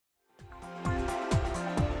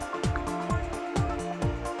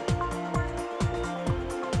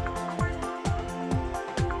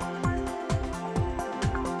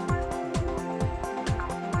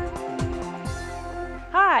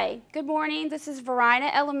Good morning. This is Varina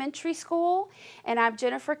Elementary School, and I'm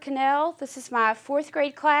Jennifer Connell. This is my 4th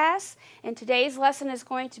grade class, and today's lesson is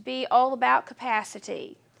going to be all about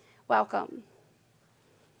capacity. Welcome.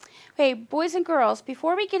 Okay, boys and girls,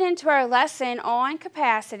 before we get into our lesson on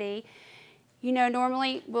capacity, you know,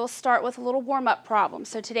 normally we'll start with a little warm-up problem.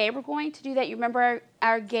 So today we're going to do that. You remember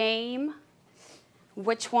our game,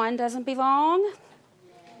 Which One Doesn't Belong?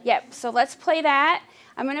 Yep, so let's play that.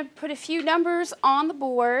 I'm going to put a few numbers on the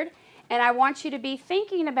board, and I want you to be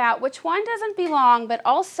thinking about which one doesn't belong, but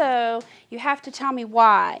also you have to tell me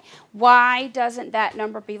why. Why doesn't that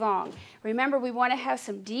number belong? Remember, we want to have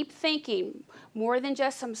some deep thinking, more than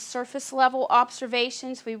just some surface level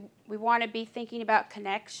observations. We want to be thinking about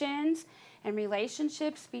connections and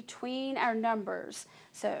relationships between our numbers.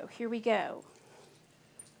 So here we go.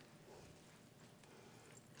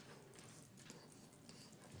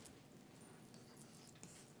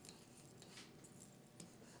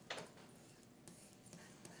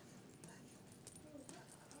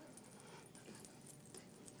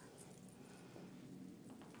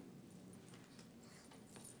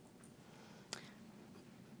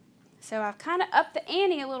 So I've kind of upped the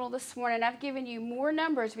ante a little this morning. I've given you more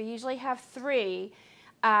numbers. We usually have 3.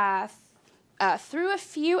 Threw a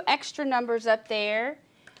few extra numbers up there.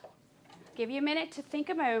 Give you a minute to think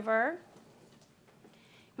them over.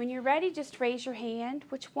 When you're ready, just raise your hand.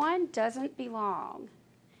 Which one doesn't belong?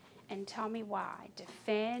 And tell me why.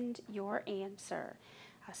 Defend your answer.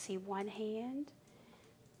 I see one hand.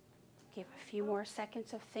 Give a few more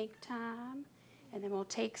seconds of think time, and then we'll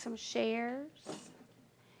take some shares.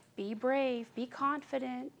 Be brave. Be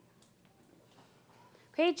confident.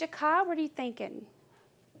 Okay, Jakah, what are you thinking?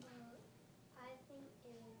 I think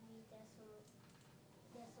it would be decimal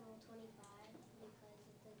 25 because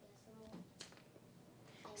it's a decimal.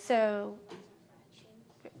 So,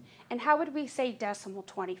 and how would we say decimal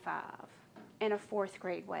 25 in a 4th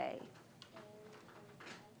grade way?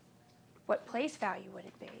 What place value would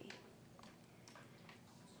it be?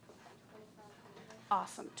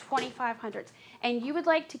 Awesome, 2500s. And you would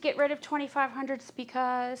like to get rid of 2500s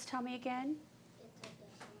because, tell me again?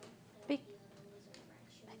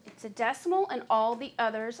 It's a decimal and all the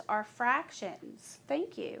others are fractions.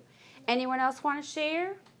 Thank you. Anyone else want to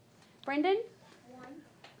share? Brendan?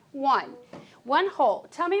 1. 1 whole.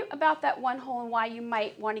 Tell me about that 1 whole and why you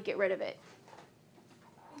might want to get rid of it.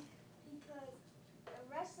 Because the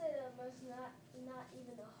rest of them is not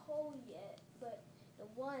even a whole yet, but the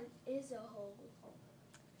 1 is a whole.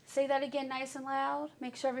 Say that again nice and loud.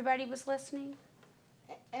 Make sure everybody was listening.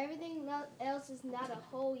 Everything else is not a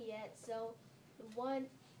whole yet, so the one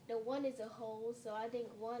is a whole, so I think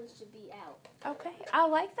 1 should be out. Okay, I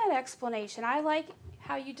like that explanation. I like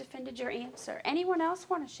how you defended your answer. Anyone else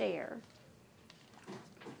want to share?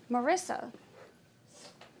 Marissa.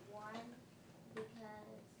 1, because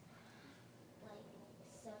like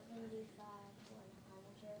 75,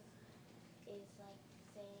 100 is like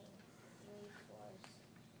saying 3/4,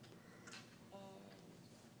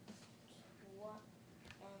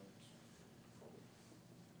 and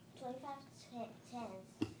 25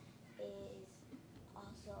 tenths is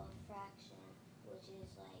also a fraction, which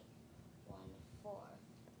is like 1/4.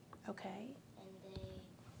 Okay. And they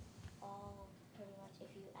all pretty much,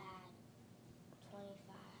 if you add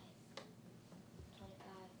 25, and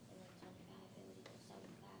then 25, it would equal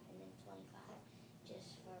 75, and then 25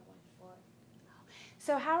 just for 1/4.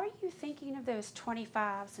 So how are you thinking of those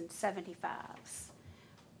 25s and 75s?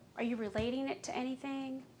 Are you relating it to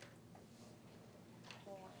anything?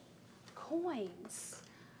 Coins.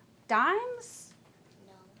 Dimes?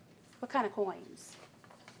 No. What kind of coins?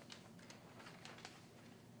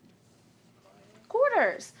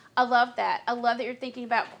 Quarters. I love that. I love that you're thinking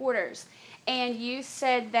about quarters. And you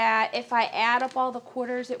said that if I add up all the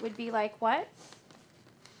quarters, it would be like what?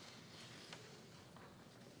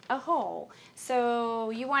 A whole.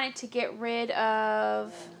 So you wanted to get rid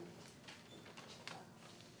of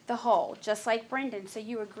the whole, just like Brendan. So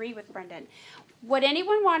you agree with Brendan. Would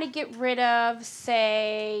anyone want to get rid of,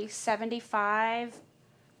 say, 75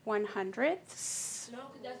 100ths? No,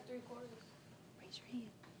 because that's 3/4. Raise your hand.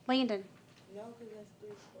 Landon. No, because that's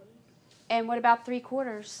 3/4. And what about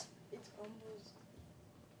 3/4? It's almost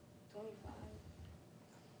 25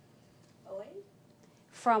 away.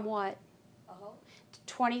 From what? A whole.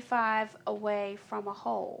 25 away from a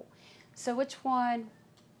whole. So which one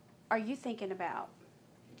are you thinking about?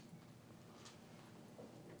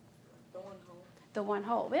 The 1 whole. The 1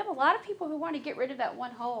 whole. We have a lot of people who want to get rid of that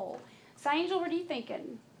 1 whole. So Angel, what are you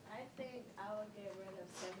thinking? I think I would get rid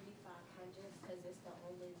of 7500 because it's the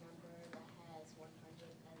only number that has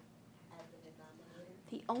 100 as the denominator.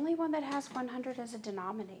 The only one that has 100 as a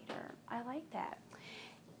denominator. I like that.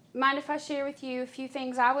 Mind if I share with you a few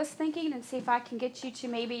things I was thinking and see if I can get you to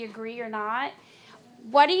maybe agree or not?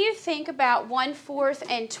 What do you think about 1/4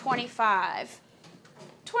 and 25?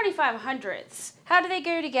 25 hundredths. How do they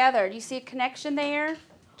go together? Do you see a connection there?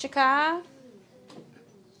 Chakai? 1/4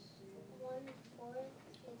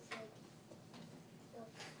 is like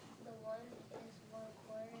the 1 is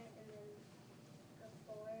 1/4 and then the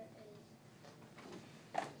 4 is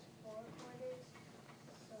 4/4.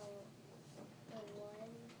 So the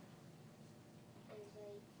 1 is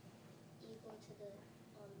like equal to the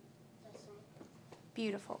decimal.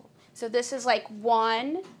 Beautiful. So this is like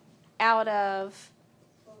 1 out of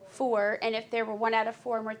 4, and if there were 1 out of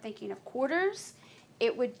 4 and we're thinking of quarters,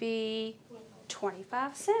 it would be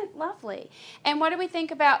 25 cents. Lovely. And what do we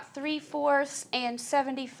think about 3/4 and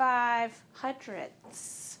 75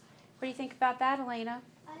 hundredths? What do you think about that, Elena?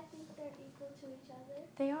 I think they're equal to each other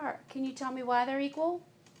They are. Can you tell me why they're equal?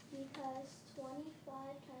 because 25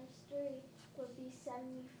 times 3 would be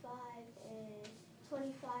 75 and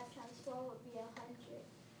 25 times 4 would be 100.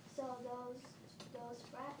 So those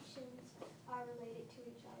fractions are related to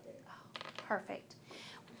each other. Perfect.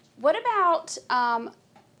 What about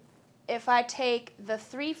if I take the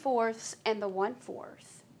 3/4 and the 1/4?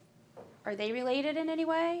 Are they related in any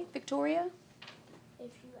way, Victoria?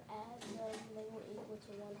 If you add them, they will equal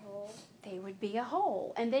to 1 whole. They would be a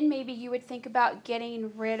whole. And then maybe you would think about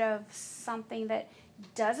getting rid of something that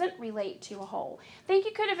doesn't relate to a whole. I think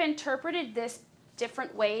you could have interpreted this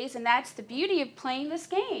different ways, and that's the beauty of playing this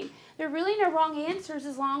game. There are really no wrong answers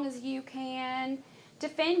as long as you can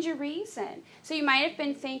defend your reason. So you might have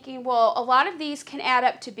been thinking, well, a lot of these can add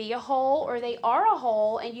up to be a whole, or they are a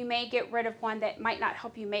whole, and you may get rid of one that might not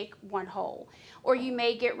help you make one whole. Or you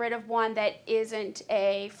may get rid of one that isn't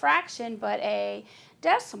a fraction but a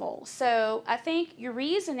decimal. So I think your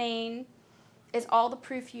reasoning is all the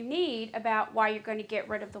proof you need about why you're going to get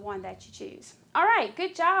rid of the one that you choose. All right,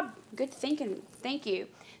 good job. Good thinking. Thank you.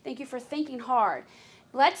 Thank you for thinking hard.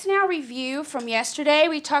 Let's now review from yesterday.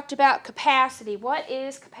 We talked about capacity. What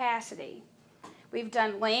is capacity? We've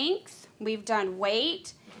done length, we've done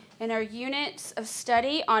weight, and our units of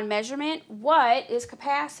study on measurement. What is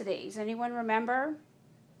capacity? Does anyone remember?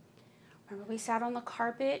 Remember we sat on the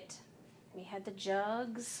carpet, we had the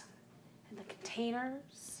jugs and the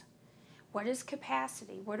containers. What is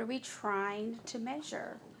capacity? What are we trying to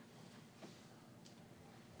measure?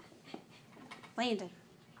 Landon.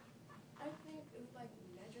 I think it's like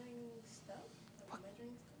measuring stuff.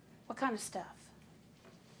 What kind of stuff?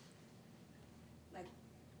 Like,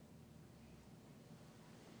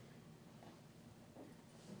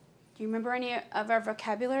 Do you remember any of our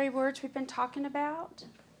vocabulary words we've been talking about?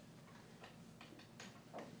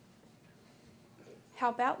 How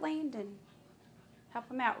about Landon? Help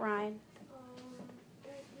him out, Ryan.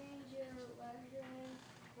 It means you're measuring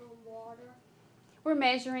the water. We're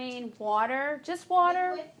measuring water, just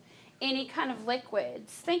water, Liquid. any kind of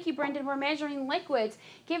liquids. Thank you, Brendan. We're measuring liquids.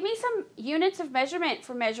 Give me some units of measurement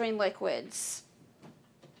for measuring liquids.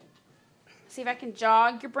 See if I can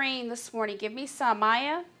jog your brain this morning. Give me some.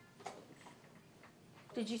 Maya?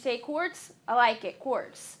 Did you say quarts? I like it.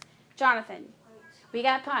 Quarts. Jonathan? We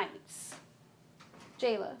got pints.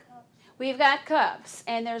 Jayla? We've got cups.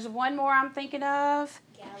 And there's one more I'm thinking of.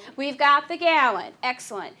 Gallon. We've got the gallon.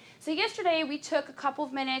 Excellent. So yesterday we took a couple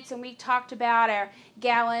of minutes and we talked about our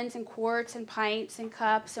gallons and quarts and pints and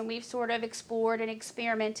cups, and we've sort of explored and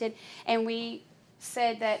experimented, and we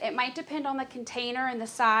said that it might depend on the container and the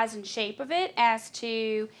size and shape of it as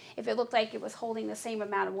to if it looked like it was holding the same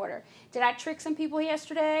amount of water. Did I trick some people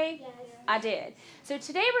yesterday? Yes. I did. So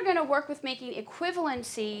today we're going to work with making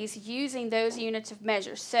equivalencies using those units of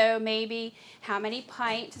measure. So maybe how many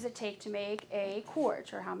pints does it take to make a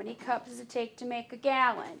quart, or how many cups does it take to make a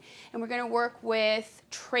gallon? And we're going to work with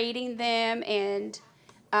trading them and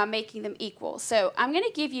making them equal. So I'm going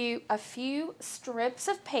to give you a few strips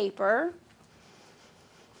of paper.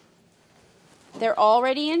 They're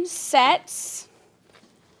already in sets,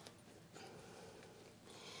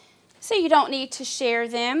 so you don't need to share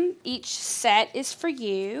them. Each set is for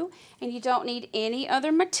you, and you don't need any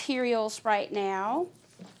other materials right now.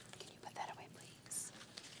 Can you put that away, please?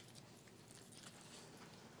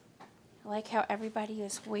 I like how everybody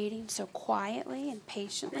is waiting so quietly and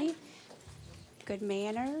patiently. Good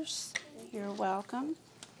manners. You're welcome.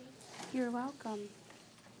 You're welcome.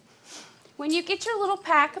 When you get your little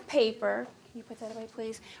pack of paper, can you put that away,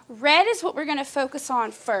 please? Red is what we're going to focus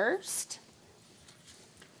on first.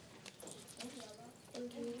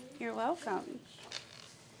 You're welcome.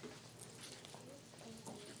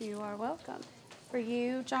 You are welcome. For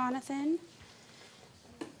you, Jonathan,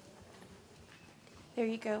 There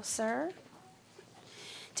you go, sir.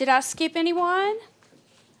 Did I skip anyone?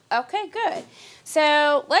 Okay, good.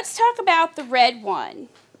 So let's talk about the red one.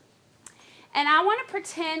 And I want to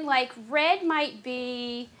pretend like red might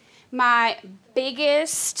be my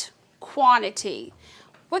biggest quantity.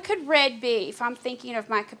 What could red be if I'm thinking of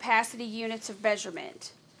my capacity units of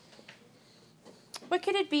measurement? What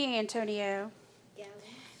could it be, Antonio? Gallons.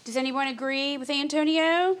 Does anyone agree with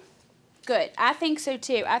Antonio? Good. I think so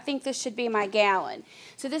too. I think this should be my gallon.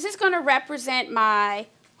 So this is going to represent my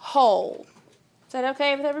whole. Is that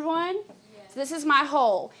okay with everyone? Yes. So this is my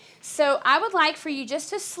whole. So I would like for you just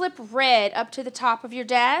to slip red up to the top of your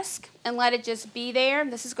desk and let it just be there.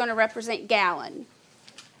 This is going to represent gallon.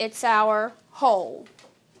 It's our whole.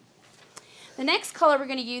 The next color we're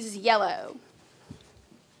going to use is yellow.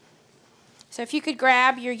 So if you could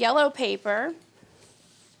grab your yellow paper.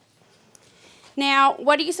 Now,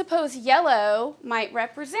 what do you suppose yellow might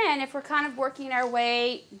represent if we're kind of working our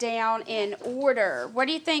way down in order? What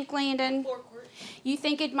do you think, Landon? 4 quarts. You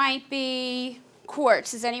think it might be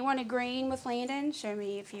quarts. Is anyone agreeing with Landon? Show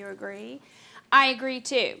me if you agree. I agree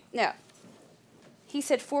too. No. He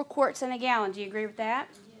said 4 quarts in a gallon. Do you agree with that?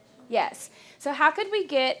 Yes. So how could we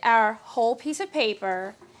get our whole piece of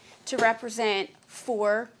paper to represent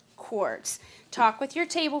 4 quarts? Talk with your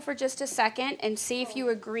table for just a second and see if you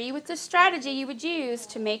agree with the strategy you would use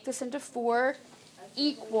to make this into 4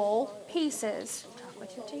 equal pieces. Talk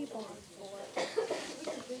with your table. How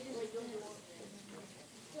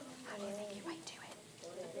do you think you might do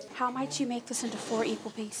it? How might you make this into 4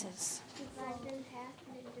 equal pieces? Divide them in half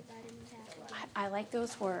and then divide them in half. I like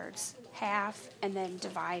those words. Half and then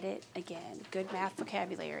divide it again. Good math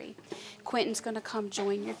vocabulary. Quentin's going to come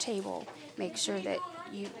join your table. Make sure that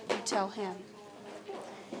you tell him.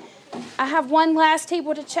 I have one last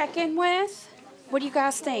table to check in with. What do you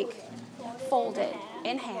guys think? Fold it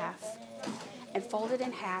in half. And fold it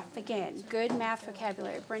in half again. Good math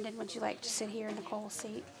vocabulary. Brendan, would you like to sit here in Nicole's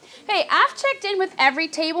seat? Hey, I've checked in with every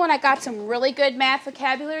table and I got some really good math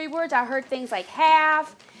vocabulary words. I heard things like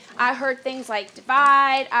half. I heard things like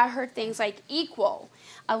divide. I heard things like equal.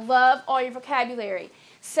 I love all your vocabulary.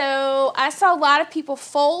 So I saw a lot of people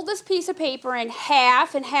fold this piece of paper in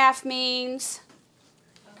half, and half means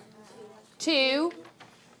 2.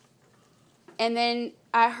 And then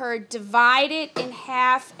I heard divide it in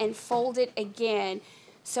half and fold it again.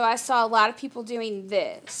 So I saw a lot of people doing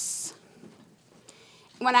this.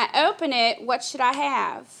 When I open it, what should I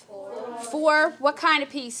have? 4 what kind of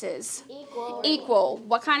pieces? Equal. Equal.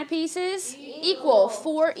 What kind of pieces? Equal.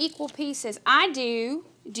 4 equal pieces. I do.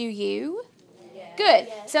 Do you? Good.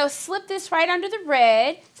 So slip this right under the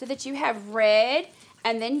red so that you have red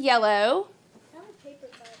and then yellow.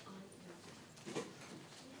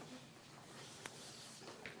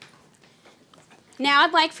 Now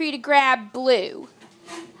I'd like for you to grab blue.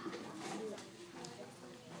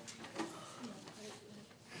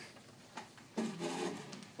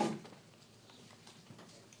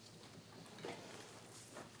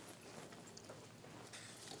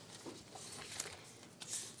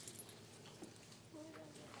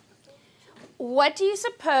 What do you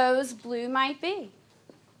suppose blue might be?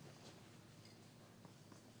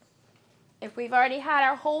 If we've already had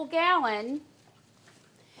our whole gallon,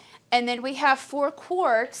 and then we have 4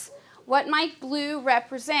 quarts, what might blue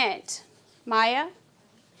represent? Maya?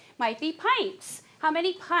 Might be pints. How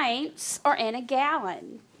many pints are in a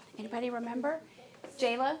gallon? Anybody remember?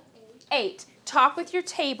 Jayla? 8. Talk with your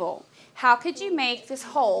table. How could you make this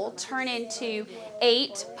whole turn into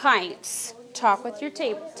 8 pints? Talk with your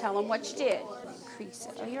table. Tell them what you did. Crease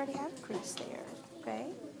it. Oh, you already have a crease there. Okay.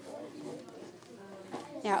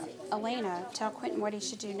 Now, Elena, tell Quentin what he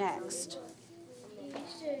should do next.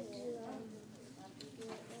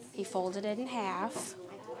 He folded it in half.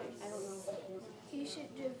 You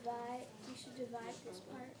should divide this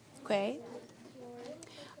part. Okay.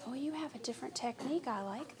 Oh, you have a different technique. I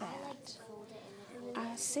like that.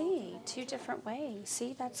 I see. 2 different ways.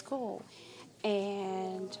 See, that's cool.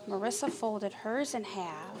 And Marissa folded hers in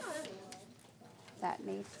half. That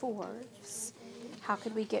made 4ths. How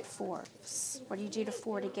could we get 4ths? What do you do to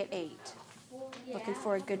 4 to get 8? Looking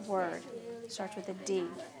for a good word. Starts with a D.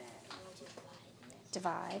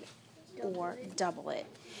 Divide or double it.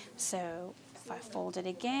 So if I fold it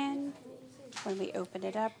again, when we open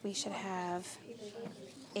it up, we should have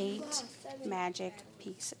 8 magic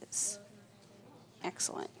pieces.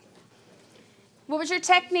 Excellent. What was your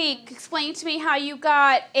technique? Explain to me how you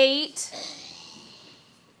got 8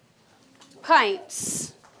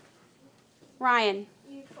 pints. Ryan.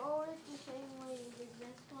 You fold it the same way you did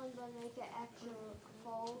this one, but make an extra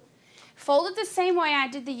fold. Fold it the same way I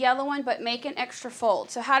did the yellow one, but make an extra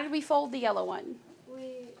fold. So how did we fold the yellow one?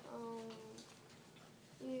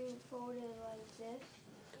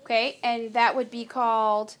 Okay, and that would be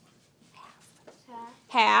called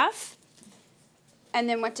half. And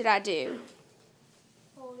then what did I do?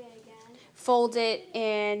 Fold it again. Fold it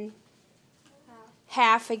in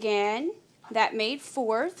half again. That made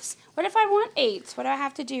fourths. What if I want eighths? What do I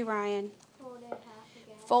have to do, Ryan? Fold it half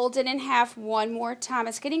again. Fold it in half one more time.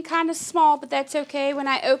 It's getting kind of small, but that's okay. When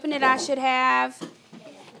I open it, I should have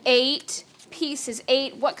 8 pieces.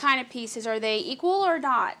 8, what kind of pieces? Are they equal or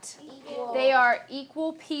not? Equal. They are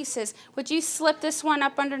equal pieces. Would you slip this one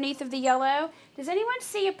up underneath of the yellow? Does anyone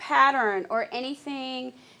see a pattern or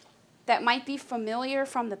anything that might be familiar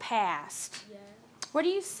from the past? Yeah. What do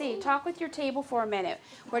you see? Talk with your table for a minute.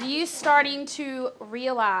 What are you starting to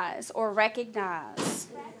realize or recognize?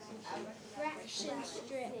 Fraction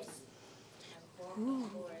strips. Ooh.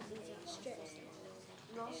 Strips.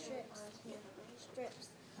 No strips. Strips.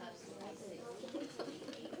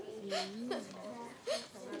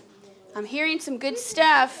 I'm hearing some good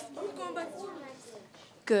stuff.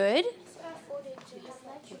 Good.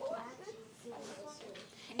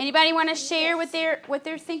 Anybody want to share what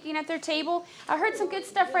they're thinking at their table? I heard some good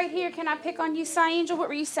stuff right here. Can I pick on you, Cy Angel? What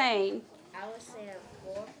were you saying? I was saying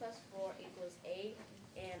 4 plus 4 equals 8,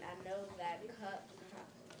 and I know that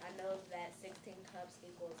 16 cups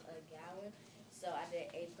equals a gallon, so I did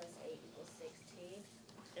 8 plus 8 equals 16,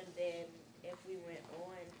 and then if we went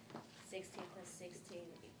on, 16 plus 16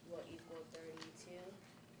 will equal 32.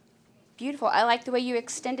 Beautiful. I like the way you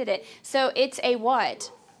extended it. So it's a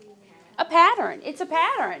what? A pattern. It's a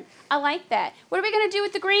pattern. I like that. What are we going to do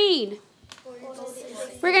with the green?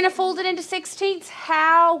 We're going to fold it into 16ths.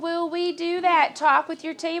 How will we do that? Talk with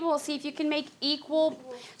your table. See if you can make equal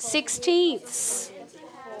 16ths.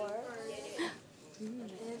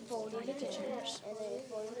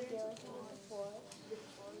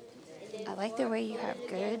 I like the way you have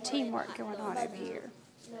good teamwork going on over here.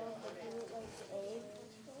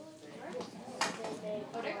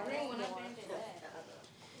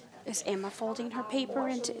 Is Emma folding her paper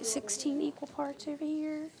into 16 equal parts over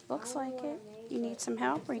here? Looks like it. You need some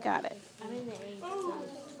help or you got it?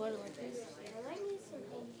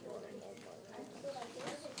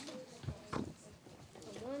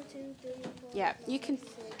 Yeah, you can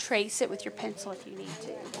trace it with your pencil if you need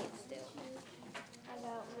to. I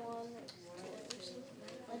got 1.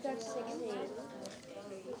 I got 16.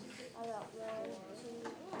 I got 1, 2,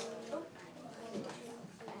 3,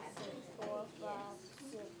 4, 5,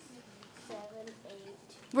 6, 7,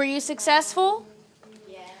 8. Were you successful?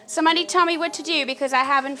 Yeah. Somebody tell me what to do because I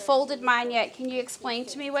haven't folded mine yet. Can you explain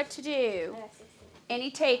to me what to do? Any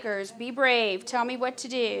takers? Be brave. Tell me what to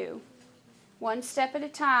do. One step at a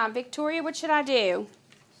time. Victoria, what should I do?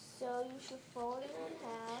 So you should fold it in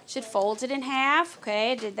half. Should fold it in half.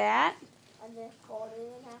 Okay, I did that. And then fold it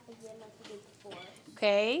in half again like you did before.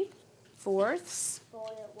 Okay, fourths,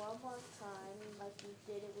 Fold it one more time like you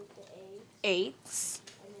did it with the 8. eighths.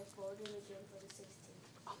 And then fold it again for the 16.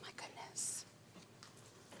 Oh my goodness.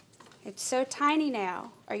 It's so tiny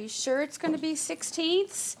now. Are you sure it's going to be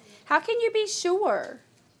 16ths? How can you be sure?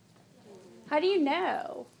 How do you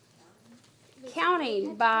know?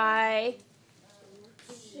 Counting by...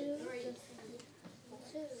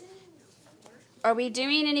 Are we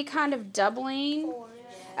doing any kind of doubling?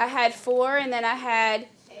 I had 4, and then I had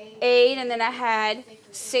 8, and then I had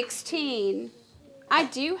 16. I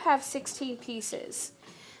do have 16 pieces.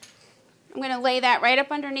 I'm going to lay that right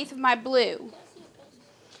up underneath of my blue.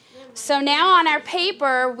 So now on our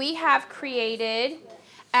paper, we have created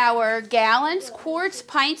our gallons, quarts,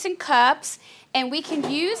 pints, and cups, and we can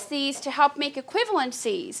use these to help make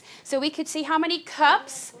equivalencies. So we could see how many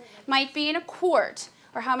cups might be in a quart,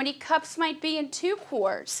 or how many cups might be in 2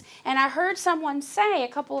 quarts. And I heard someone say a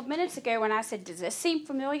couple of minutes ago when I said, does this seem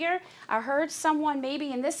familiar? I heard someone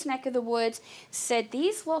maybe in this neck of the woods said,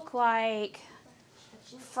 these look like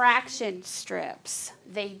fraction strips.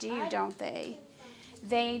 They do, don't they?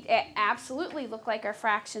 They absolutely look like our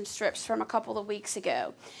fraction strips from a couple of weeks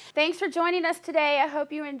ago. Thanks for joining us today. I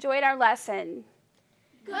hope you enjoyed our lesson.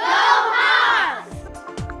 Go Hawks!